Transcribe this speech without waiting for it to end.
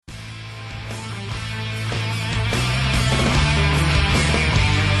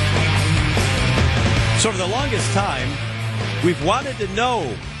So for the longest time, we've wanted to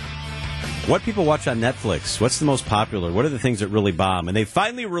know what people watch on Netflix. What's the most popular? What are the things that really bomb? And they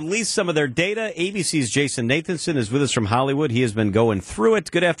finally released some of their data. ABC's Jason Nathanson is with us from Hollywood. He has been going through it.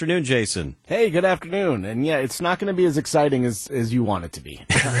 Good afternoon, Jason. Hey, good afternoon. And yeah, it's not going to be as exciting as you want it to be.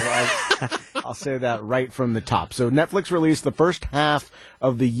 I'll say that right from the top. So Netflix released the first half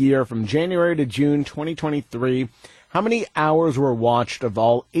of the year from January to June 2023. How many hours were watched of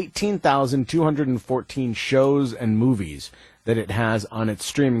all 18,214 shows and movies that it has on its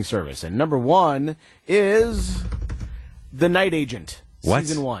streaming service? And number one is The Night Agent,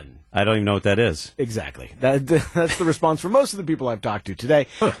 Season 1. I don't even know what that is. Exactly. That's the response from most of the people I've talked to today.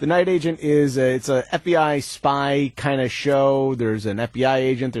 The Night Agent is it's a FBI spy kind of show. There's an FBI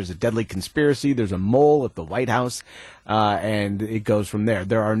agent. There's a deadly conspiracy. There's a mole at the White House, and it goes from there.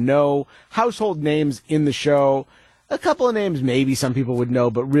 There are no household names in the show. A couple of names maybe some people would know,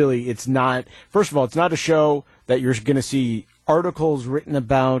 but really it's not. First of all, it's not a show that you're going to see articles written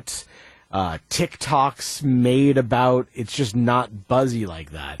about, TikToks made about. It's just not buzzy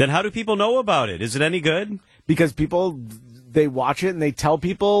like that. Then how do people know about it? Is it any good? Because people, they watch it and they tell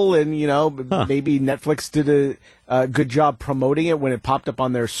people, and, maybe Netflix did a good job promoting it when it popped up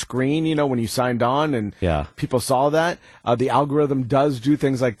on their screen, when you signed on and people saw that. The algorithm does do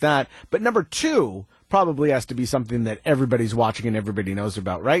things like that. But number two probably has to be something that everybody's watching and everybody knows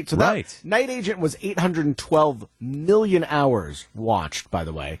about, right? So that Night Agent was 812 million hours watched, by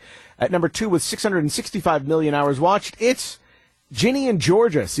the way. At number two, with 665 million hours watched, it's Ginny and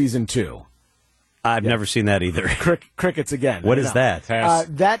Georgia, Season 2. I've never seen that either. Crickets again. What is that?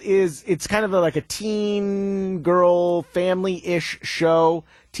 It's kind of like a teen girl family-ish show.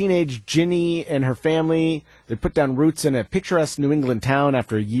 Teenage Ginny and her family, they put down roots in a picturesque New England town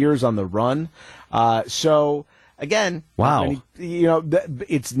after years on the run. So again, wow,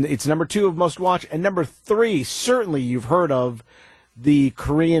 it's number two of most watched, and number three, certainly you've heard of the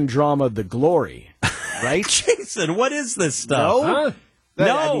Korean drama The Glory, right? Jason, what is this stuff? No. Huh?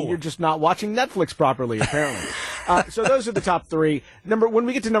 No, I mean, you're just not watching Netflix properly, apparently. So those are the top three. When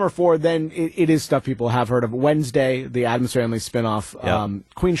we get to number four, then it is stuff people have heard of. Wednesday, the Addams Family spinoff.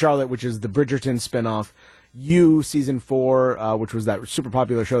 Queen Charlotte, which is the Bridgerton spinoff. You, Season 4, which was that super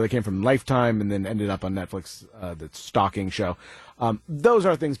popular show that came from Lifetime and then ended up on Netflix, the stalking show. Those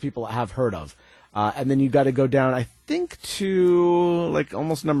are things people have heard of. And then you got to go down, I think, to like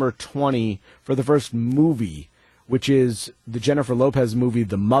almost number 20 for the first movie, which is the Jennifer Lopez movie,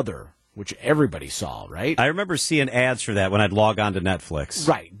 The Mother, which everybody saw, right? I remember seeing ads for that when I'd log on to Netflix.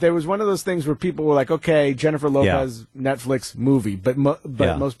 Right. There was one of those things where people were like, okay, Jennifer Lopez Netflix movie, but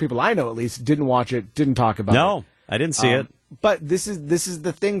most people I know at least didn't watch it, didn't talk about it. No, I didn't see it. But this is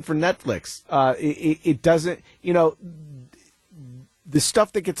the thing for Netflix. It doesn't, the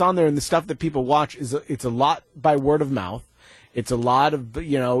stuff that gets on there and the stuff that people watch it's a lot by word of mouth. It's a lot of,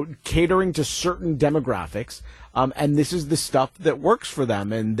 catering to certain demographics. And this is the stuff that works for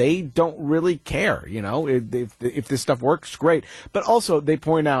them, and they don't really care, if this stuff works, great. But also, they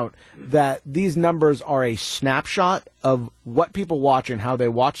point out that these numbers are a snapshot of what people watch and how they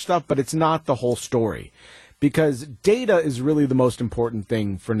watch stuff, but it's not the whole story. Because data is really the most important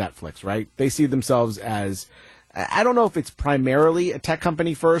thing for Netflix, right? They see themselves as, I don't know if it's primarily a tech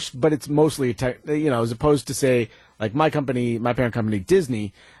company first, but it's mostly a tech, as opposed to, say, like my parent company,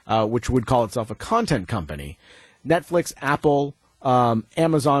 Disney, which would call itself a content company. Netflix, Apple,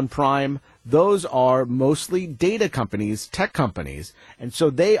 Amazon Prime, those are mostly data companies, tech companies. And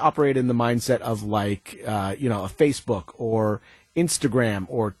so they operate in the mindset of like, a Facebook or Instagram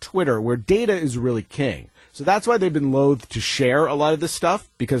or Twitter, where data is really king. So that's why they've been loath to share a lot of this stuff,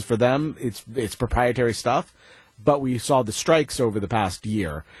 because for them, it's proprietary stuff. But we saw the strikes over the past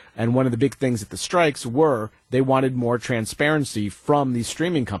year, and one of the big things at the strikes were they wanted more transparency from these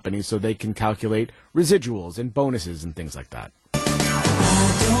streaming companies so they can calculate residuals and bonuses and things like that.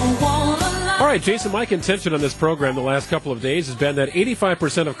 All right, Jason, my contention on this program the last couple of days has been that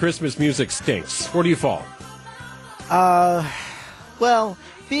 85% of Christmas music stinks. Where do you fall? Well,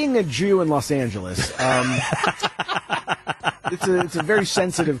 being a Jew in Los Angeles, it's a very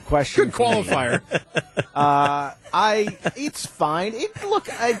sensitive question. Good qualifier. It's fine.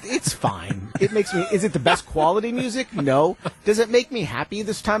 It's fine. It makes me. Is it the best quality music? No. Does it make me happy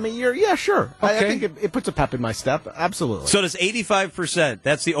this time of year? Yeah, sure. Okay. I think it puts a pep in my step. Absolutely. So does 85%?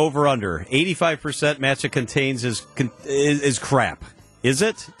 That's the over/under. 85% match it contains is crap. Is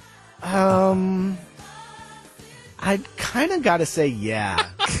it? I kind of got to say yeah.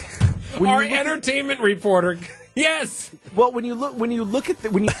 Our entertainment reporter Yes. Well, when you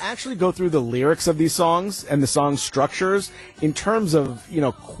actually go through the lyrics of these songs and the song structures, in terms of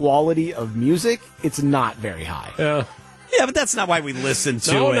quality of music, it's not very high. Yeah. Yeah, but that's not why we listen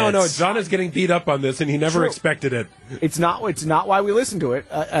to it. No. John is getting beat up on this, and he never expected it. It's not why we listen to it.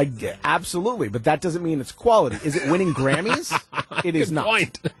 Absolutely, but that doesn't mean it's quality. Is it winning Grammys? It is not.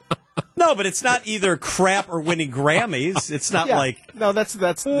 Point. No, but it's not either crap or winning Grammys. It's not like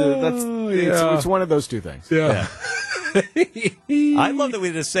it's one of those two things. Yeah. I love that we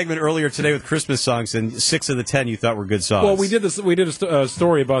did a segment earlier today with Christmas songs, and 6 of the 10 you thought were good songs. Well, we did a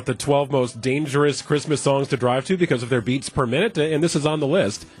story about the 12 most dangerous Christmas songs to drive to because of their beats per minute, and this is on the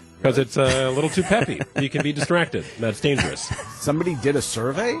list because it's a little too peppy. You can be distracted. That's dangerous. Somebody did a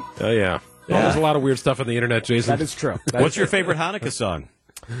survey? Oh, yeah. Well, there's a lot of weird stuff on the internet, Jason. That is true. What's your favorite Hanukkah song?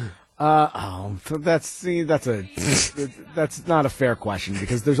 That's not a fair question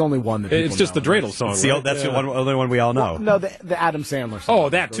because there's only one that people it's just know. the dreidel song. Right? That's the only one we all know. Well, no, the Adam Sandler song. Oh,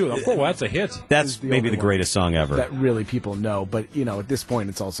 that too. Oh, that's a hit. That's maybe the greatest song ever. That really people know, but at this point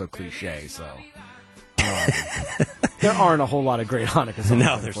it's also cliche. So there aren't a whole lot of great Hanukkah songs.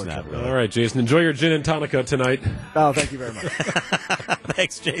 No, there's not. Really. All right, Jason, enjoy your gin and tonica tonight. Oh, thank you very much.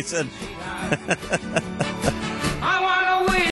 Thanks, Jason.